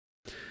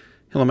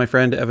Hello, my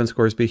friend, Evan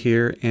Scoresby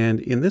here,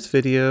 and in this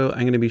video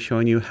I'm going to be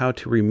showing you how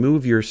to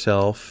remove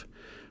yourself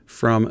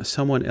from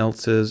someone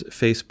else's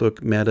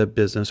Facebook Meta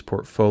Business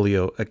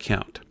Portfolio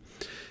account.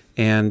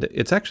 And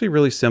it's actually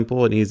really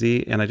simple and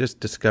easy, and I just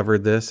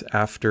discovered this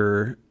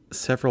after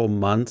several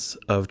months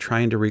of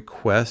trying to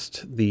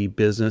request the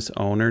business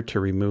owner to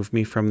remove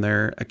me from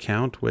their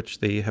account,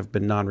 which they have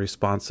been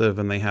non-responsive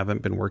and they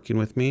haven't been working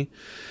with me.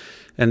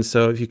 And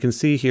so if you can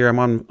see here, I'm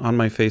on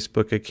my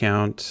Facebook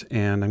account,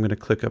 and I'm going to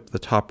click up the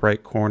top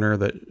right corner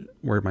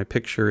where my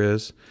picture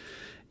is.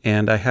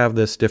 And I have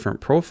this different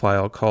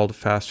profile called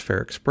Fast Fare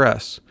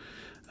Express.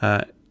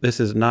 This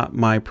is not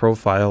my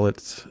profile.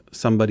 It's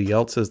somebody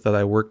else's that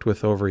I worked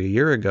with over a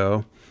year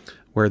ago,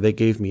 where they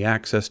gave me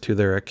access to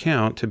their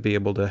account to be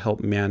able to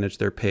help manage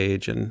their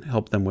page and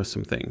help them with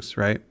some things,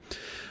 right?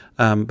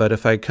 But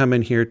if I come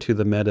in here to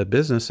the Meta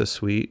Business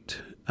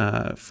Suite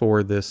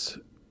for this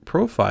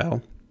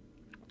profile,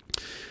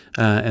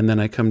 and then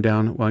I come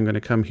down, well, I'm going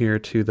to come here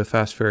to the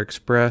Fast Fare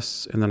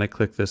Express, and then I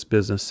click this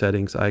business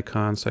settings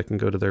icon so I can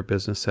go to their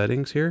business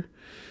settings here.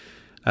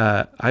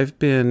 I've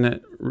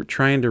been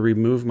trying to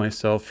remove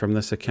myself from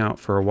this account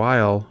for a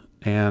while,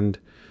 and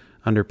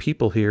under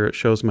people here, it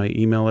shows my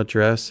email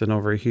address, and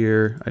over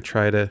here, I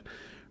try to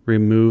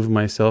remove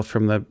myself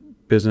from the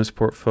business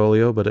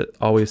portfolio, but it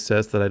always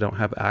says that I don't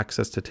have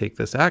access to take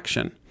this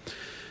action.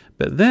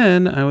 But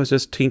then I was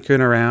just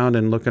tinkering around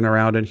and looking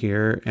around in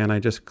here, and I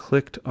just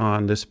clicked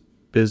on this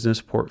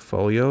business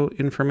portfolio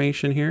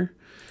information here.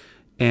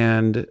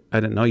 And I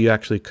didn't know you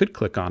actually could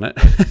click on it,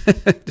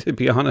 to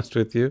be honest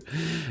with you,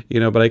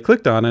 but I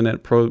clicked on it, and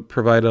it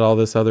provided all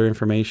this other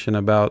information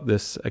about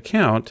this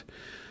account.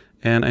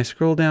 And I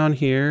scroll down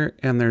here,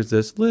 and there's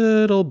this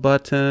little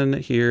button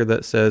here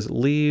that says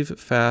Leave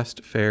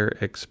Fast Fare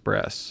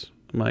Express.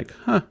 I'm like,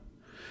 huh.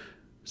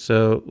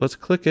 So let's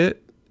click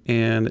it,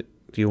 and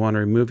do you want to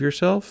remove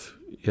yourself?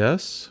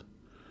 Yes.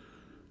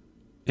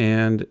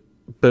 And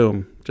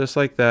boom, just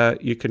like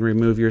that, you can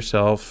remove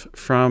yourself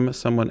from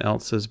someone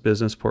else's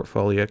business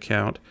portfolio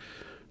account.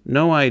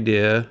 No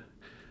idea.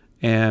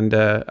 And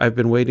I've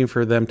been waiting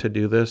for them to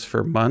do this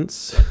for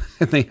months,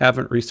 and they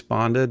haven't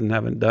responded and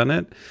haven't done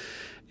it,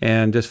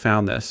 and just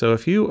found this. So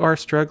if you are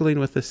struggling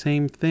with the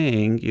same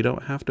thing, you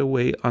don't have to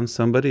wait on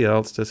somebody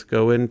else. Just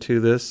go into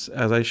this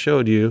as I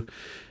showed you,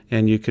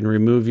 and you can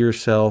remove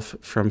yourself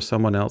from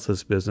someone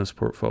else's business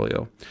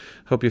portfolio.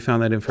 Hope you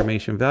found that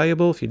information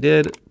valuable. If you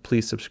did,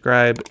 please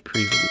subscribe,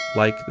 please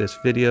like this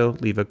video,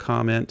 leave a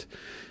comment,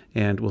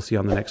 and we'll see you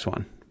on the next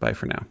one. Bye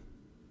for now.